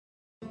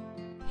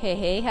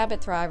Hey,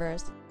 Habit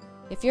Thrivers.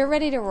 If you're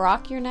ready to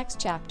rock your next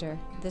chapter,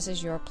 this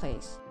is your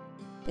place.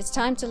 It's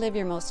time to live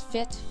your most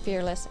fit,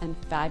 fearless, and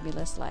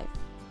fabulous life.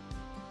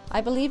 I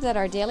believe that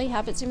our daily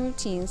habits and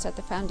routines set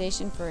the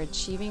foundation for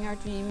achieving our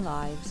dream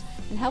lives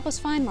and help us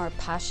find more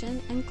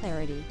passion and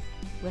clarity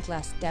with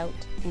less doubt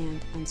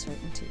and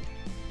uncertainty.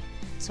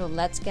 So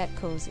let's get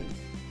cozy.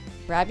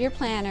 Grab your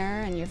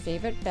planner and your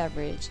favorite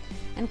beverage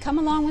and come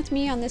along with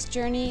me on this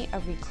journey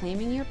of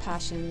reclaiming your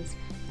passions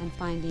and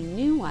finding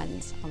new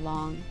ones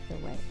along the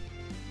way.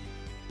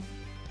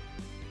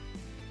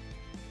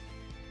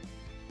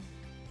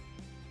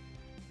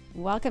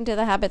 Welcome to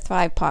the Habit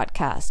Thrive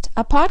podcast,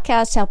 a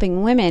podcast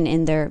helping women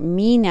in their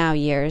me now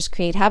years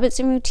create habits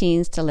and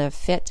routines to live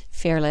fit,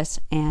 fearless,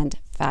 and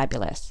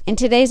fabulous. In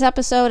today's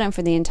episode and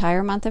for the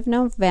entire month of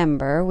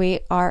November,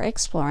 we are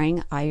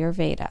exploring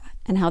Ayurveda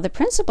and how the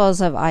principles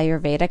of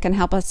Ayurveda can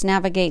help us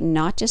navigate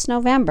not just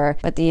November,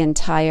 but the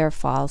entire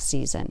fall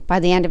season. By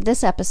the end of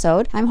this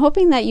episode, I'm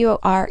hoping that you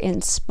are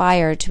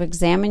inspired to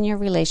examine your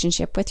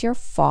relationship with your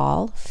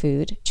fall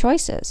food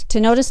choices, to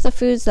notice the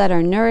foods that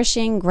are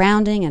nourishing,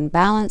 grounding, and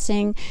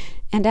balancing,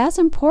 and as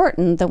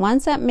important, the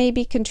ones that may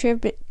be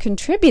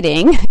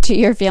contributing to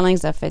your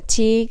feelings of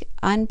fatigue,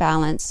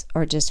 unbalance,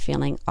 or just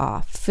feeling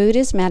off. Food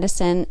is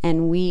medicine,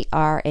 and we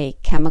are a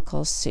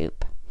chemical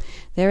soup.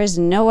 There is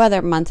no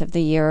other month of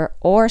the year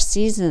or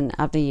season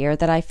of the year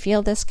that I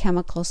feel this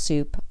chemical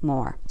soup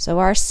more. So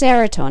our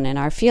serotonin,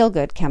 our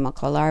feel-good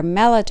chemical, our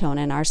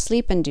melatonin, our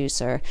sleep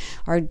inducer,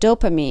 our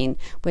dopamine,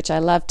 which I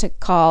love to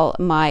call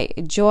my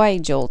joy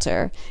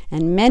jolter,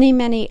 and many,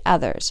 many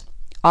others,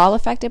 all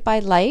affected by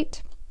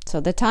light. So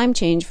the time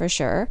change for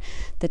sure,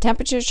 the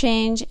temperature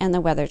change, and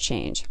the weather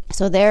change.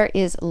 So there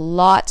is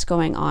lots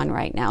going on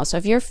right now. So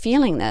if you're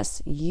feeling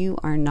this, you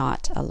are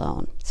not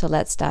alone. So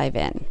let's dive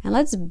in. And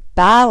let's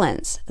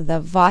balance the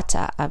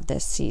vata of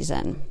this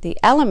season. The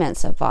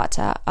elements of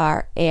vata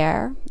are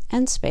air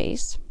and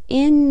space.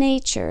 In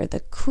nature,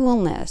 the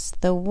coolness,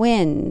 the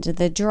wind,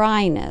 the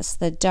dryness,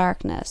 the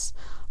darkness,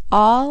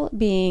 all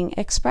being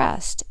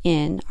expressed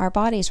in our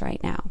bodies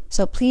right now.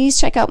 So please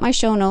check out my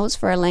show notes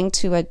for a link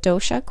to a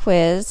dosha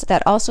quiz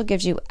that also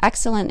gives you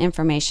excellent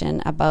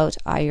information about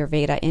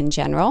Ayurveda in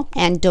general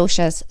and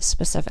doshas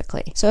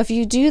specifically. So if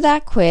you do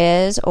that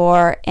quiz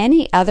or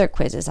any other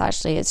quizzes,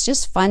 actually, it's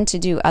just fun to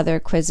do other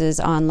quizzes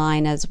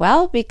online as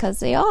well because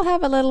they all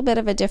have a little bit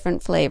of a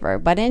different flavor.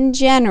 But in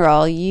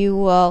general, you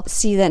will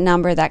see the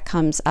number that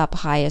comes up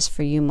highest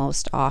for you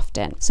most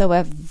often. So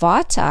if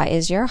vata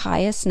is your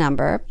highest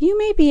number, you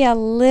may be a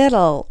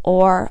little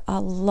or a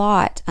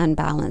lot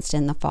unbalanced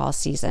in the fall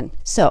season.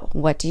 So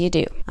what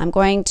do? I'm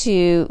going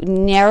to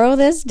narrow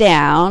this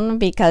down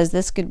because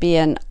this could be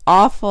an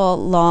awful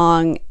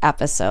long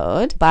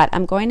episode, but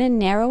I'm going to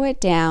narrow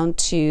it down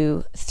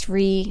to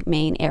 3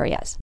 main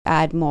areas.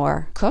 Add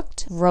more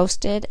cooked,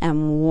 roasted,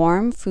 and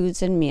warm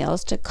foods and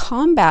meals to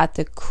combat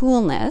the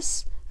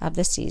coolness of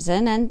the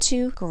season and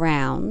to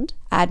ground.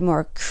 Add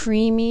more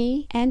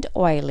creamy and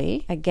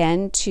oily,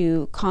 again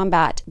to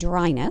combat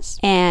dryness.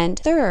 And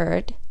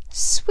third,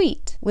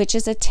 sweet, which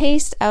is a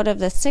taste out of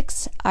the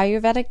 6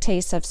 Ayurvedic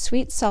tastes of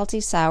sweet, salty,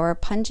 sour,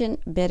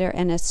 pungent, bitter,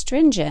 and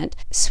astringent.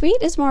 Sweet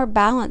is more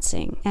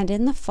balancing, and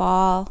in the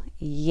fall,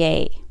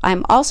 yay.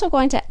 I'm also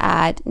going to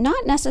add,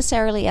 not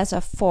necessarily as a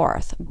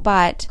 4th,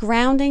 but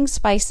grounding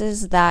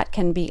spices that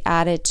can be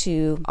added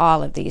to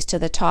all of these, to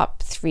the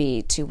top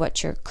 3, to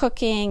what you're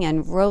cooking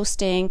and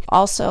roasting,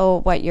 also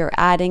what you're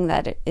adding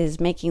that is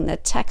making the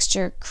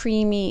texture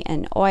creamy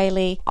and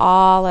oily.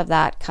 All of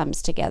that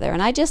comes together.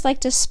 And I just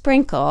like to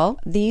sprinkle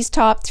these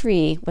top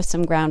 3 with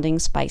some grounding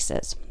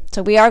spices.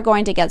 So we are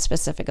going to get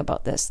specific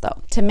about this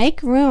though. To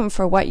make room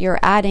for what you're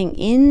adding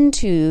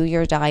into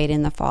your diet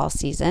in the fall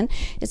season,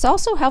 it's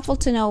also helpful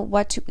to know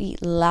what to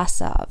eat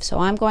less of. So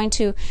I'm going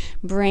to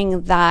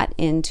bring that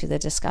into the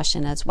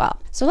discussion as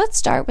well. So let's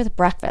start with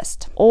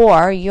breakfast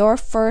or your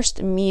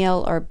first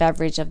meal or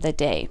beverage of the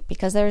day,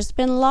 because there's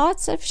been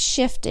lots of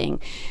shifting.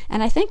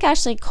 And I think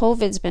actually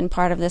COVID's been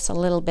part of this a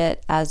little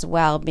bit as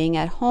well, being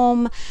at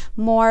home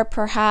more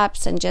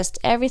perhaps, and just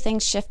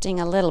everything's shifting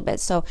a little bit.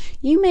 So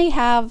you may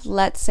have,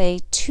 let's say,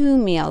 2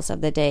 meals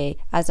of the day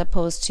as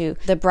opposed to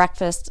the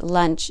breakfast,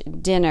 lunch,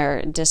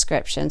 dinner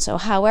description. So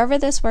however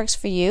this works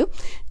for you,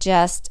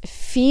 just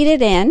feed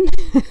it in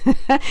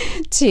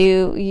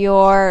to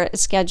your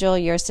schedule,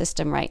 your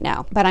system right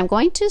now. But I'm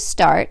going to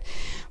start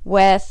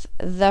with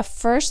the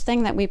first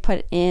thing that we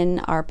put in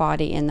our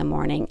body in the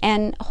morning,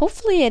 and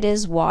hopefully it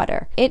is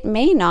water. It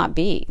may not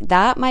be.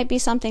 That might be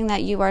something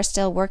that you are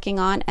still working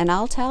on, and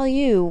I'll tell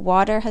you,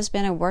 water has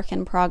been a work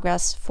in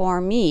progress for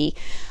me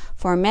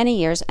for many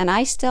years, and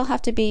I still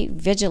have to be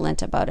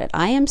vigilant about it.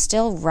 I am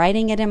still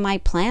writing it in my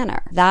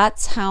planner.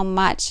 That's how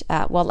much,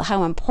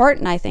 how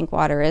important I think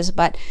water is,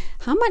 but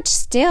how much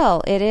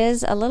still it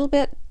is a little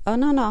bit,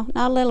 not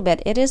a little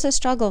bit. It is a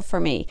struggle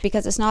for me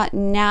because it's not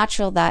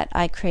natural that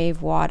I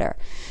crave water.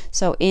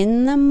 So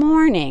in the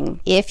morning,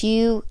 if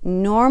you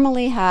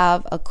normally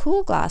have a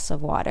cool glass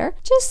of water,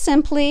 just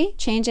simply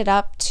change it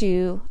up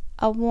to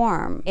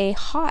a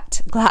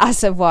hot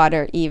glass of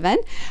water even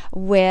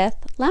with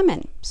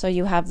lemon. So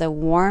you have the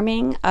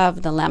warming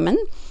of the lemon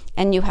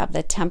and you have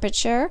the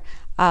temperature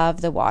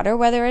of the water,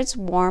 whether it's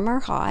warm or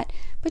hot,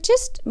 but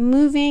just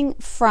moving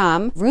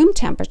from room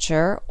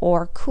temperature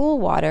or cool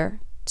water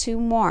to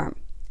warm.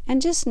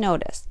 And just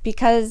notice,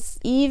 because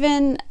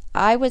even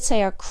I would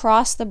say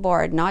across the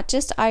board, not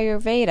just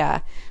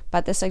Ayurveda,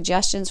 but the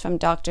suggestions from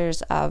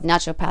doctors of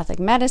naturopathic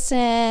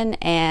medicine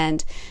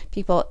and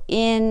people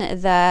in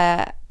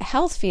the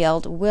health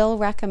field will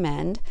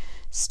recommend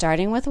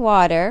starting with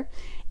water.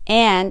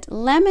 And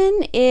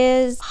lemon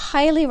is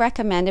highly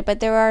recommended, but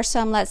there are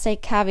some, let's say,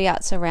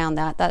 caveats around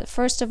that. That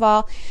first of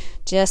all,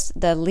 just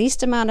the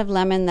least amount of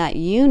lemon that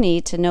you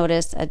need to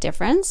notice a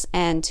difference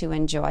and to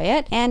enjoy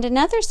it. And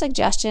another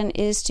suggestion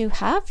is to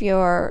have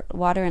your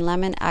water and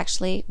lemon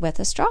actually with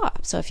a straw.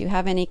 So if you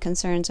have any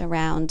concerns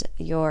around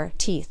your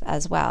teeth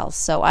as well.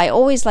 So I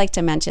always like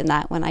to mention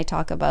that when I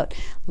talk about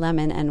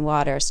lemon and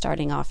water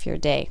starting off your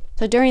day.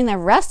 So during the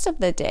rest of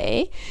the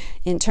day,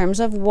 in terms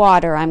of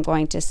water, I'm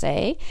going to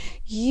say,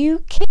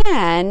 you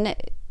can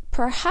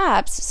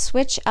perhaps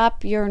switch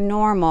up your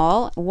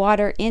normal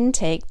water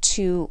intake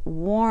to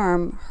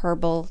warm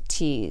herbal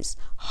teas,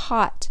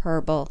 hot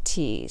herbal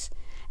teas.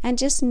 And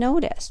just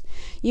notice,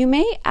 you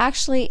may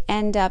actually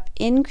end up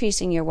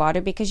increasing your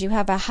water because you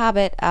have a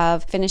habit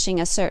of finishing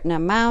a certain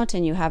amount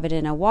and you have it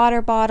in a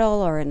water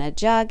bottle or in a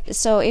jug.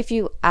 So if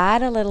you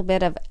add a little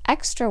bit of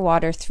extra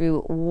water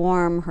through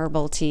warm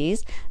herbal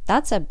teas,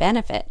 that's a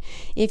benefit.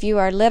 If you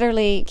are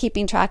literally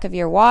keeping track of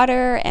your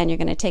water and you're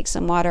going to take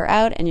some water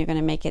out and you're going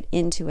to make it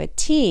into a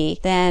tea,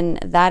 then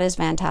that is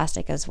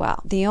fantastic as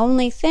well. The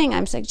only thing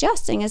I'm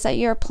suggesting is that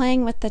you're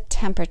playing with the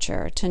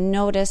temperature to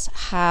notice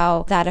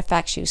how that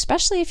affects you,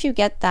 especially if you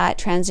get that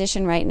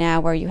transition right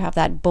now where you have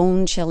that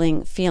bone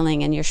chilling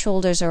feeling and your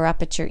shoulders are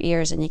up at your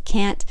ears and you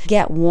can't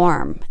get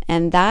warm.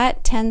 And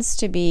that tends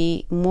to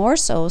be more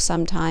so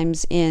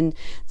sometimes in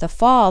the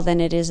fall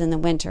than it is in the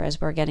winter as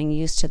we're getting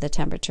used to the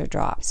temperature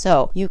drop.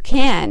 So you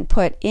can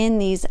put in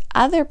these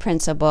other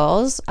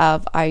principles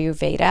of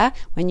Ayurveda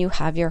when you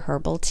have your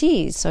herbal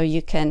teas. So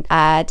you can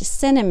add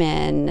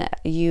cinnamon,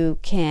 you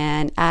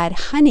can add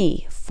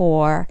honey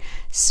for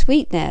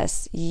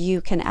sweetness,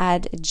 you can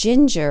add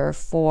ginger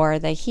for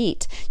the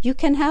heat. You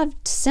can have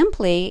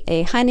simply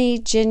a honey,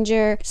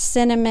 ginger,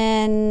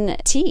 cinnamon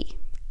tea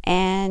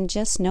and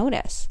just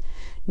notice.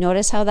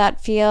 Notice how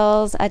that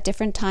feels at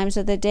different times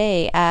of the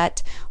day,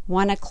 at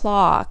 1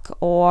 o'clock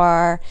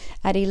or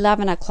at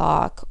 11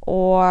 o'clock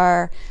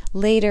or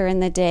later in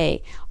the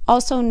day.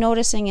 Also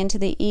noticing into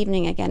the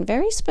evening, again,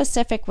 very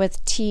specific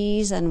with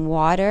teas and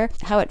water,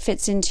 how it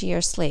fits into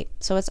your sleep.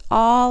 So it's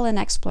all an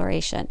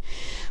exploration.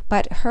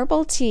 But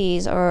herbal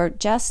teas or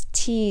just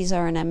teas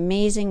are an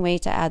amazing way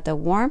to add the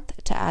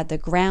warmth, to add the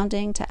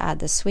grounding, to add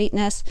the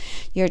sweetness.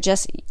 You're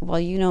just, well,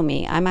 you know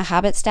me, I'm a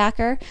habit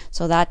stacker,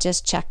 so that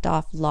just checked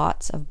off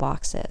lots of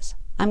boxes.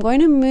 I'm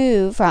going to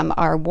move from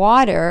our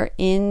water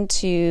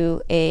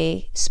into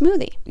a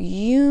smoothie.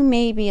 You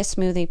may be a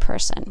smoothie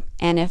person,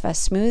 and if a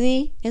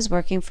smoothie is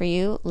working for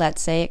you,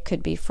 let's say it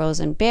could be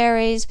frozen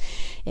berries,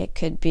 it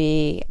could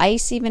be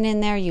ice even in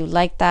there, you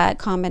like that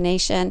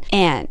combination,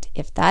 and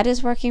if that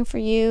is working for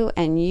you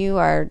and you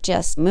are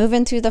just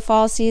moving through the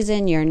fall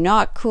season, you're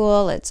not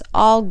cool, it's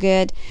all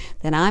good,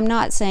 then I'm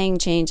not saying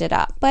change it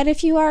up. But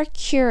if you are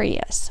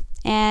curious,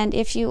 and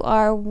if you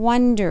are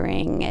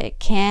wondering,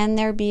 can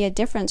there be a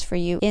difference for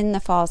you in the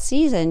fall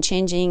season,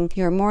 changing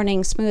your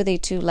morning smoothie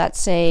to,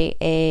 let's say,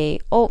 a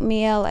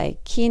oatmeal, a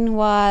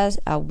quinoa,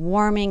 a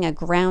warming, a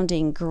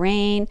grounding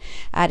grain,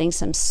 adding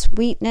some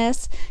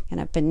sweetness, kind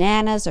of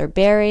bananas or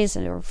berries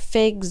or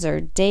figs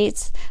or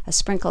dates, a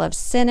sprinkle of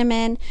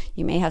cinnamon.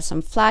 You may have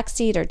some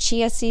flaxseed or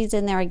chia seeds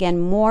in there. Again,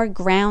 more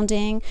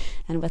grounding,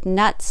 and with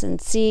nuts and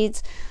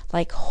seeds,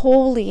 like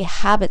holy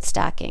habit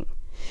stacking.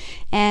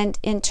 And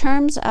in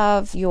terms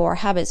of your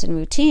habits and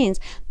routines,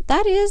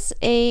 that is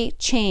a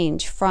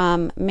change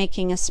from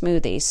making a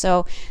smoothie.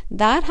 So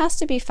that has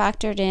to be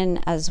factored in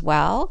as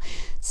well.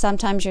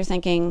 Sometimes you're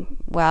thinking,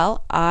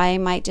 well, I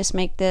might just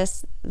make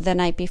this the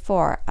night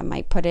before. I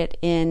might put it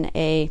in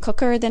a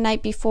cooker the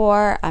night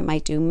before. I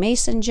might do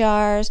mason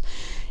jars.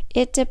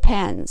 It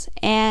depends.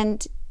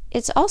 And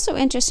it's also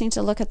interesting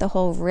to look at the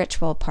whole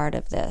ritual part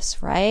of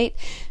this, right?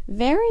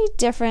 Very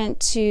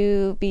different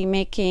to be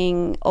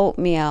making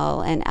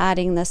oatmeal and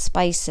adding the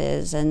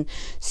spices and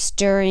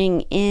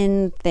stirring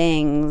in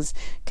things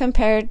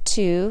compared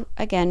to,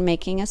 again,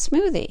 making a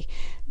smoothie.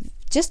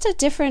 Just a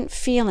different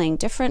feeling,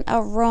 different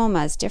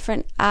aromas,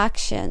 different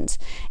actions.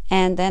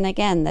 And then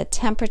again, the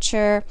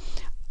temperature,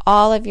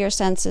 all of your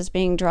senses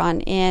being drawn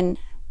in,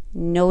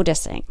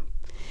 noticing.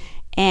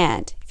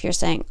 And if you're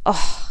saying,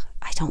 oh,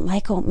 I don't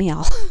like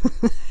oatmeal.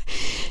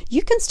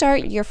 You can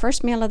start, your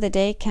first meal of the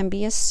day can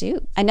be a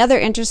soup. Another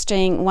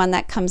interesting one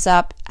that comes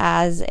up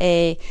as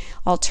a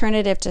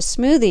alternative to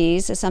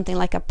smoothies is something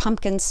like a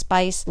pumpkin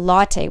spice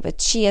latte with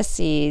chia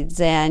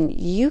seeds, and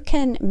you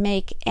can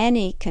make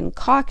any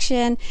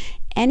concoction,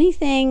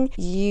 anything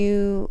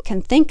you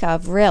can think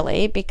of,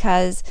 really,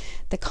 because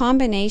the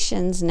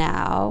combinations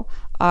now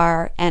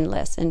are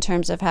endless in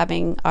terms of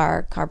having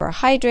our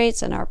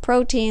carbohydrates and our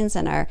proteins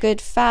and our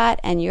good fat,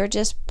 and you're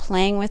just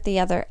playing with the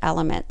other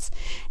elements.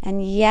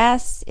 And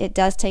yes, it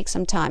does take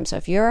some time. So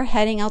if you're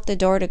heading out the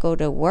door to go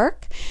to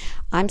work,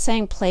 I'm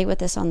saying play with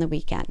this on the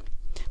weekend.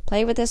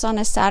 Play with this on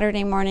a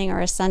Saturday morning or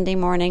a Sunday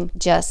morning,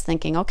 just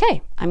thinking,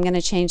 okay, I'm going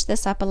to change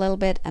this up a little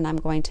bit and I'm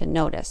going to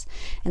notice.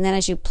 And then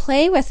as you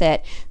play with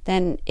it,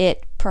 then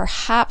it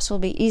perhaps will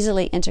be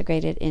easily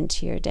integrated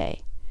into your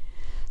day.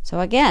 So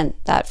again,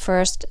 that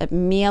first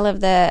meal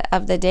of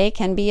the day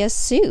can be a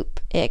soup.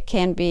 It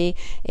can be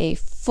a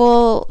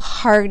full,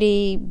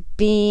 hearty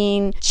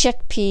bean,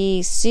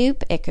 chickpea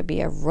soup. It could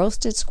be a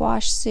roasted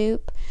squash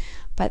soup.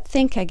 But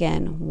think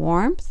again,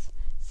 warmth,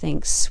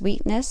 think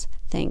sweetness,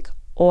 think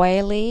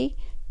oily,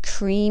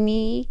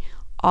 creamy,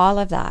 all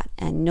of that,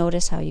 and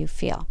notice how you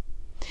feel.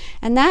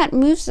 And that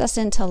moves us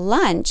into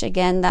lunch,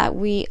 again, that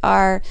we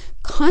are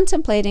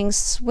contemplating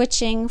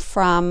switching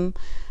from,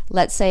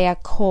 let's say, a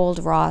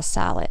cold raw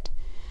salad.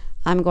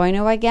 I'm going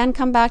to again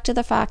come back to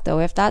the fact, though,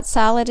 if that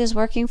salad is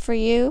working for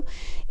you,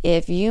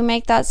 if you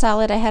make that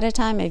salad ahead of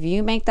time, if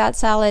you make that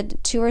salad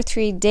 2 or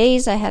 3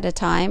 days ahead of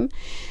time,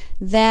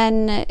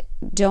 then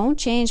don't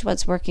change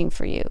what's working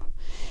for you.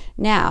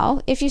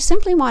 Now, if you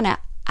simply want to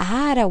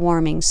add a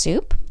warming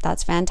soup,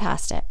 that's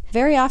fantastic.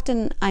 Very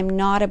often I'm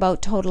not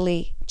about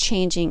totally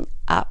changing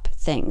up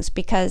things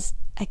because,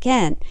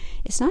 again,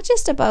 it's not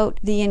just about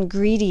the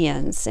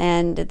ingredients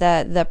and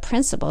the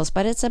principles,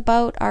 but it's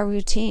about our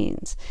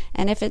routines.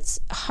 And if it's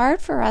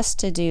hard for us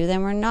to do,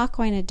 then we're not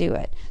going to do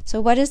it. So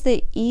what is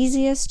the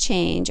easiest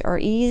change or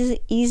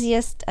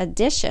easiest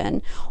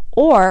addition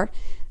or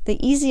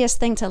the easiest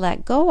thing to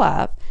let go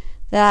of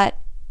that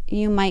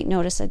you might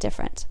notice a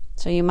difference?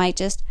 So you might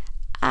just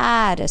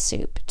add a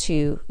soup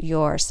to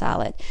your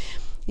salad.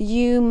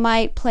 You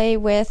might play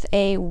with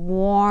a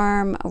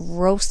warm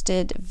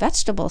roasted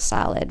vegetable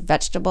salad,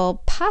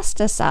 vegetable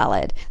pasta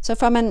salad. So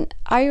from an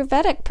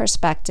Ayurvedic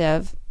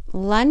perspective,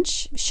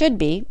 lunch should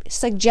be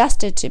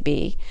suggested to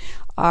be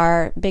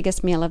our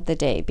biggest meal of the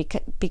day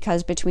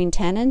because between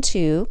 10 and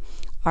 2,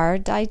 our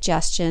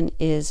digestion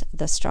is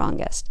the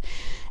strongest.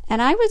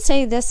 And I would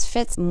say this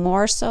fits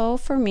more so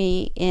for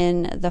me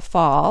in the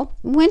fall,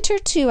 winter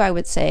too, I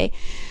would say,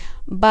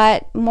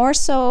 but more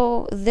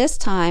so this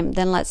time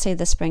than, let's say,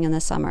 the spring and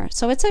the summer.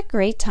 So it's a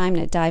great time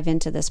to dive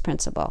into this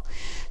principle.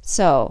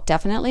 So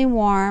definitely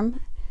warm,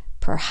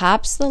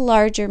 perhaps the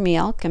larger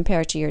meal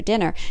compared to your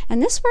dinner.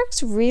 And this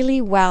works really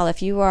well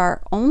if you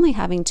are only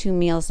having 2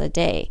 meals a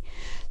day.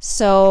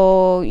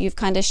 So you've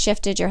kind of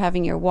shifted, you're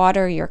having your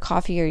water, your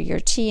coffee, or your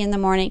tea in the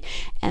morning,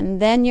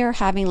 and then you're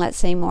having, let's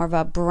say, more of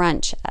a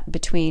brunch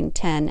between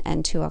 10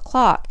 and 2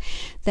 o'clock.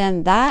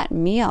 Then that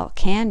meal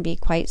can be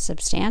quite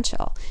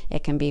substantial.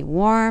 It can be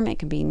warm, it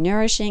can be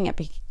nourishing,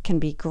 can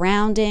be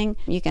grounding.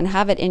 You can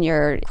have it in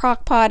your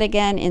crock pot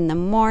again in the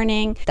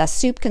morning. The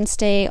soup can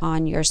stay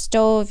on your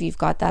stove. You've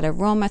got that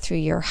aroma through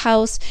your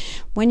house.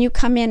 When you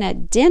come in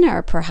at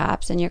dinner,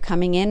 perhaps, and you're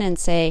coming in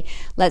and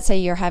let's say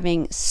you're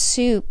having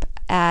soup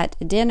at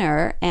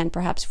dinner and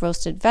perhaps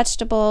roasted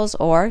vegetables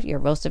or your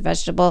roasted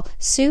vegetable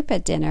soup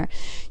at dinner,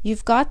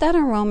 you've got that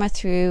aroma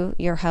through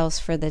your house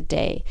for the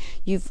day.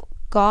 You've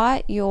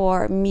got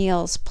your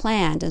meals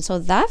planned, and so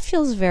that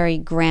feels very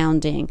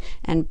grounding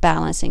and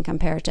balancing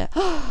compared to,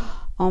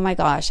 oh my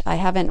gosh,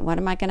 what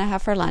am I going to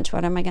have for lunch?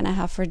 What am I going to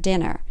have for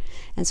dinner?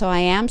 And so I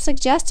am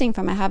suggesting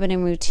from a habit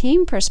and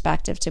routine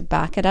perspective to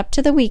back it up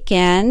to the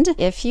weekend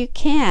if you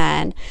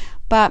can.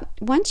 But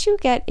once you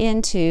get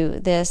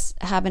into this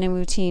habit and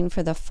routine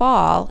for the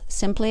fall,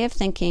 simply of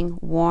thinking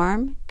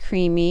warm,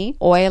 creamy,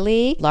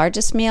 oily,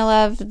 largest meal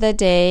of the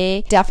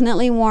day,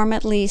 definitely warm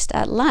at least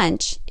at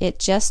lunch, it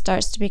just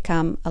starts to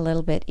become a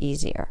little bit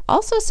easier.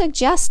 Also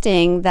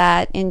suggesting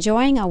that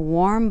enjoying a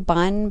warm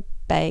bun,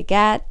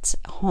 baguette,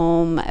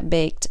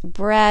 home-baked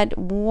bread,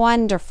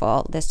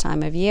 wonderful this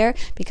time of year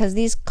because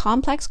these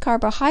complex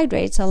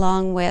carbohydrates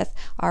along with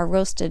our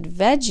roasted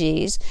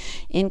veggies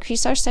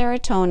increase our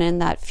serotonin,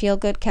 that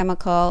feel-good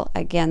chemical.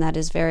 Again, that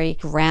is very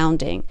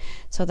grounding.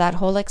 So that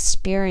whole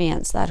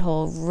experience, that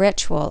whole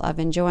ritual of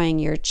enjoying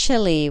your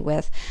chili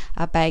with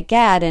a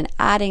baguette and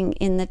adding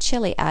in the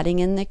chili, adding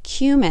in the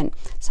cumin.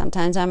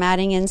 Sometimes I'm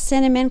adding in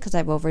cinnamon because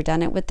I've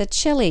overdone it with the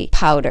chili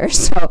powder.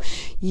 So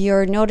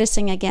you're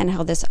noticing again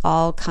how this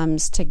all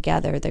comes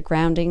together. The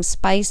grounding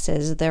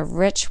spices, the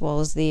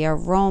rituals, the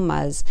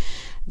aromas,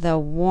 the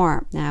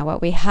warmth. Now,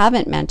 what we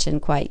haven't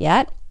mentioned quite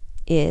yet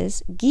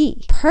is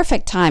ghee.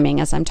 Perfect timing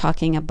as I'm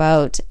talking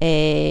about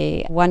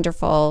a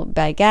wonderful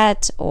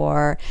baguette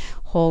or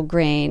whole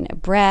grain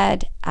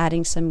bread,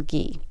 adding some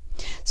ghee.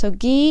 So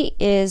ghee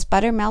is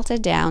butter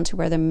melted down to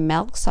where the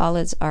milk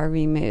solids are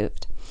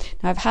removed.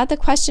 Now I've had the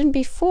question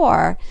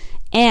before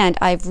and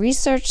I've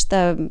researched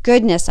the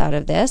goodness out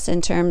of this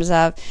in terms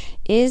of,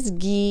 is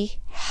ghee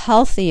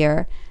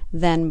healthier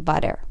than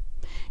butter?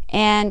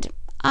 And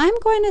I'm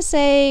going to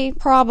say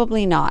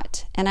probably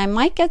not. And I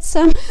might get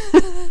some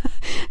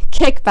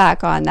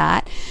kickback on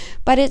that.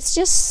 But it's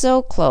just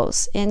so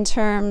close in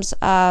terms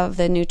of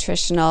the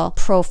nutritional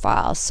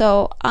profile.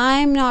 So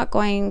I'm not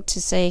going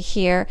to say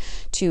here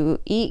to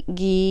eat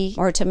ghee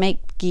or to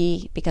make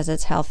ghee because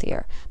it's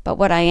healthier. But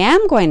what I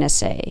am going to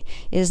say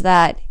is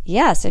that,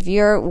 yes, if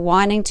you're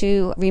wanting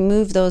to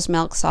remove those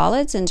milk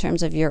solids in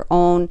terms of your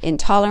own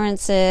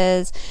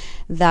intolerances,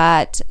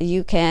 that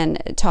you can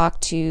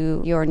talk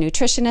to your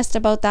nutritionist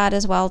about that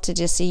as well, to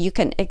just see, you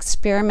can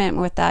experiment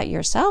with that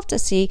yourself to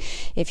see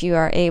if you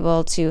are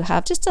able to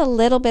have just a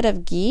little bit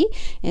of ghee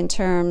in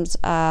terms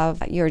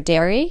of your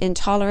dairy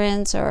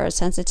intolerance or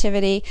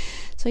sensitivity.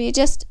 So you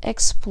just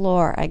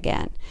explore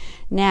again.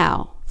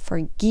 Now,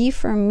 for ghee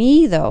for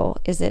me though,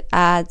 is it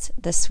adds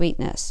the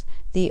sweetness,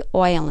 the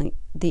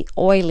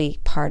oily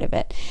part of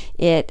it.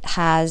 It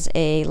has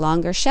a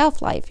longer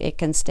shelf life. It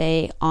can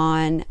stay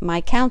on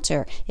my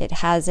counter. It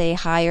has a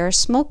higher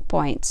smoke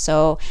point.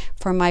 So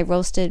for my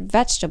roasted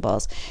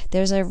vegetables,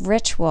 there's a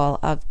ritual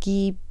of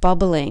ghee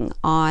bubbling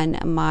on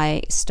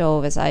my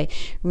stove as I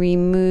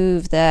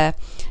remove the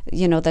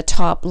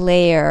top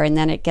layer, and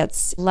then it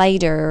gets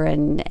lighter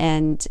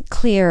and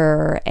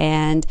clearer,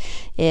 and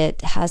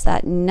it has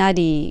that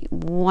nutty,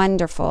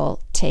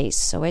 wonderful taste.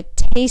 So it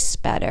tastes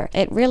better.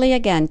 It really,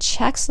 again,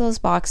 checks those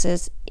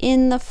boxes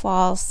in the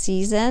fall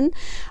season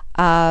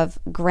of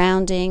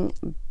grounding,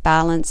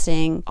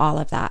 balancing, all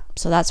of that.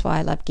 So that's why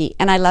I love ghee,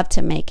 and I love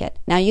to make it.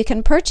 Now you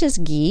can purchase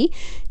ghee,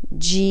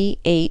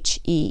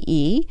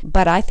 Ghee,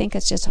 but I think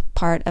it's just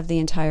part of the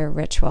entire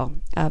ritual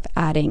of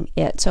adding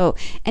it. So,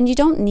 and you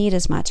don't need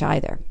as much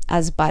either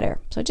as butter.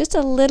 So just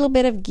a little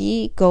bit of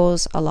ghee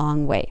goes a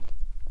long way.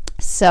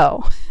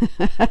 So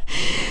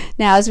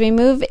now as we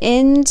move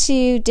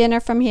into dinner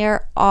from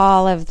here,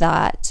 all of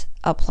that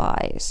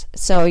applies.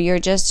 So you're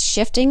just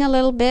shifting a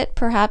little bit,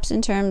 perhaps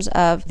in terms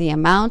of the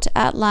amount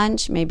at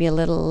lunch, maybe a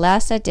little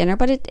less at dinner,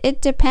 but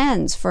it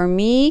depends. For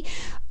me,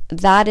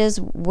 that is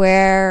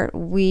where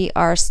we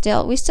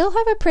still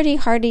have a pretty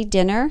hearty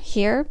dinner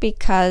here,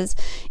 because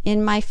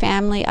in my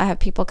family I have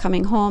people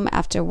coming home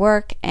after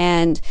work,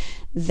 and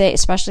they,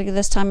 especially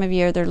this time of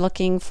year, they're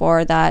looking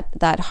for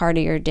that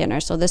heartier dinner.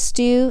 So the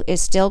stew is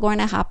still going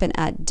to happen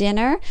at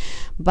dinner,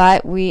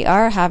 but we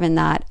are having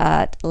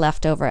that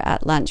leftover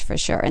at lunch for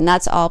sure. And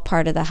that's all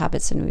part of the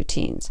habits and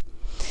routines.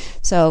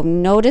 So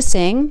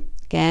noticing,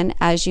 again,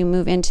 as you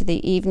move into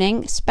the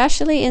evening,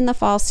 especially in the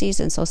fall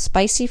season, so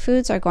spicy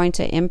foods are going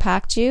to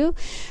impact you,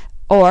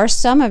 or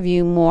some of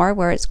you more,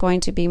 where it's going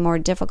to be more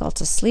difficult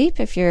to sleep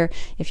if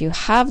you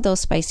have those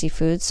spicy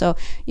foods. So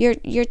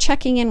you're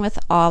checking in with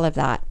all of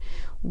that.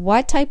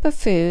 What type of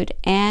food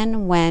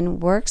and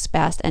when works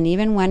best, and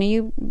even when are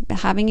you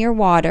having your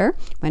water,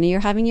 when are you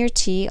having your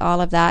tea,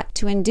 all of that,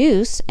 to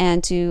induce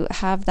and to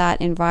have that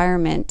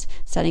environment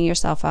setting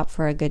yourself up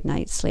for a good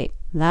night's sleep.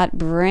 That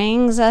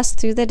brings us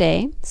through the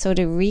day. So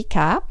to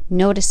recap,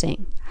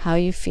 noticing how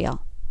you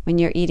feel when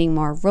you're eating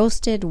more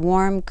roasted,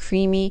 warm,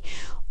 creamy,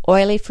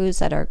 oily foods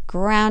that are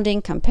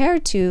grounding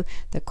compared to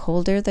the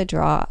colder, the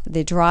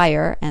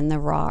drier, and the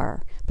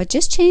rawer. But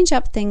just change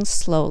up things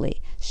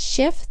slowly.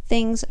 Shift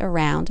things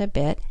around a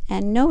bit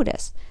and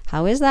notice,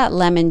 how is that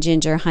lemon,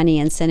 ginger, honey,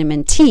 and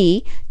cinnamon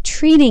tea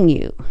treating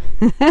you?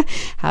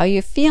 How are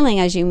you feeling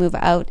as you move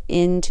out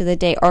into the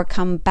day or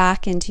come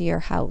back into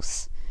your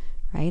house,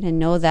 right? And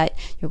know that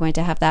you're going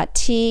to have that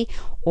tea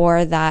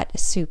or that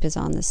soup is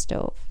on the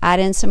stove. Add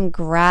in some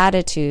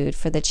gratitude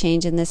for the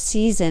change in the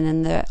season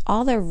and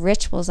all the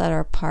rituals that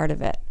are part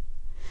of it.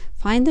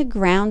 Find the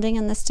grounding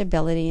and the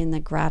stability and the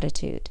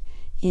gratitude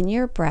in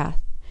your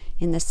breath,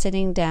 in the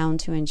sitting down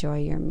to enjoy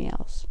your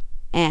meals.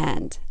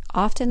 And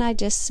often I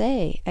just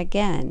say,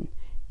 again,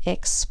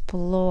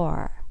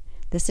 explore.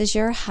 This is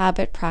your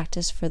habit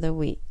practice for the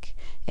week.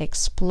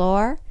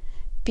 Explore,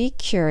 be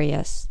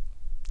curious,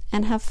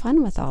 and have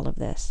fun with all of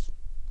this.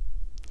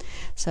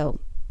 So,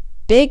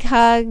 big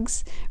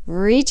hugs.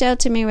 Reach out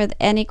to me with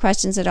any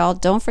questions at all.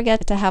 Don't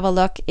forget to have a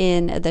look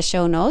in the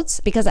show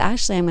notes, because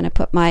actually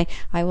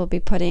I will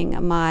be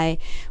putting my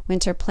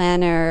winter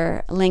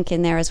planner link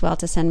in there as well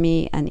to send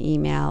me an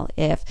email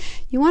if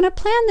you want to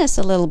plan this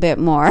a little bit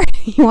more.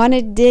 You want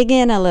to dig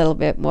in a little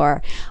bit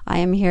more. I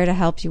am here to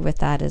help you with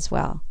that as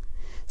well.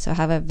 So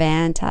have a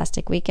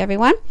fantastic week,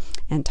 everyone,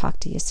 and talk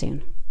to you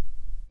soon.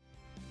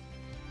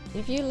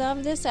 If you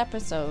love this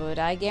episode,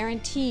 I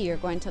guarantee you're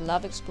going to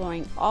love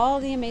exploring all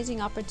the amazing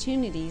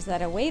opportunities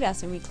that await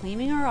us in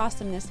reclaiming our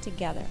awesomeness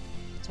together.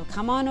 So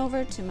come on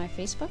over to my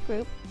Facebook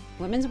group,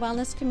 Women's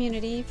Wellness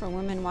Community for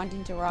women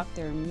wanting to rock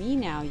their Me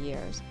Now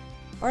years,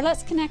 or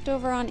let's connect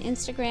over on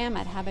Instagram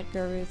at Habit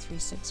Guru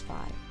 365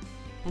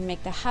 and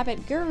make the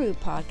Habit Guru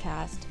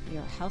podcast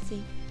your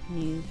healthy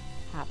new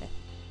habit.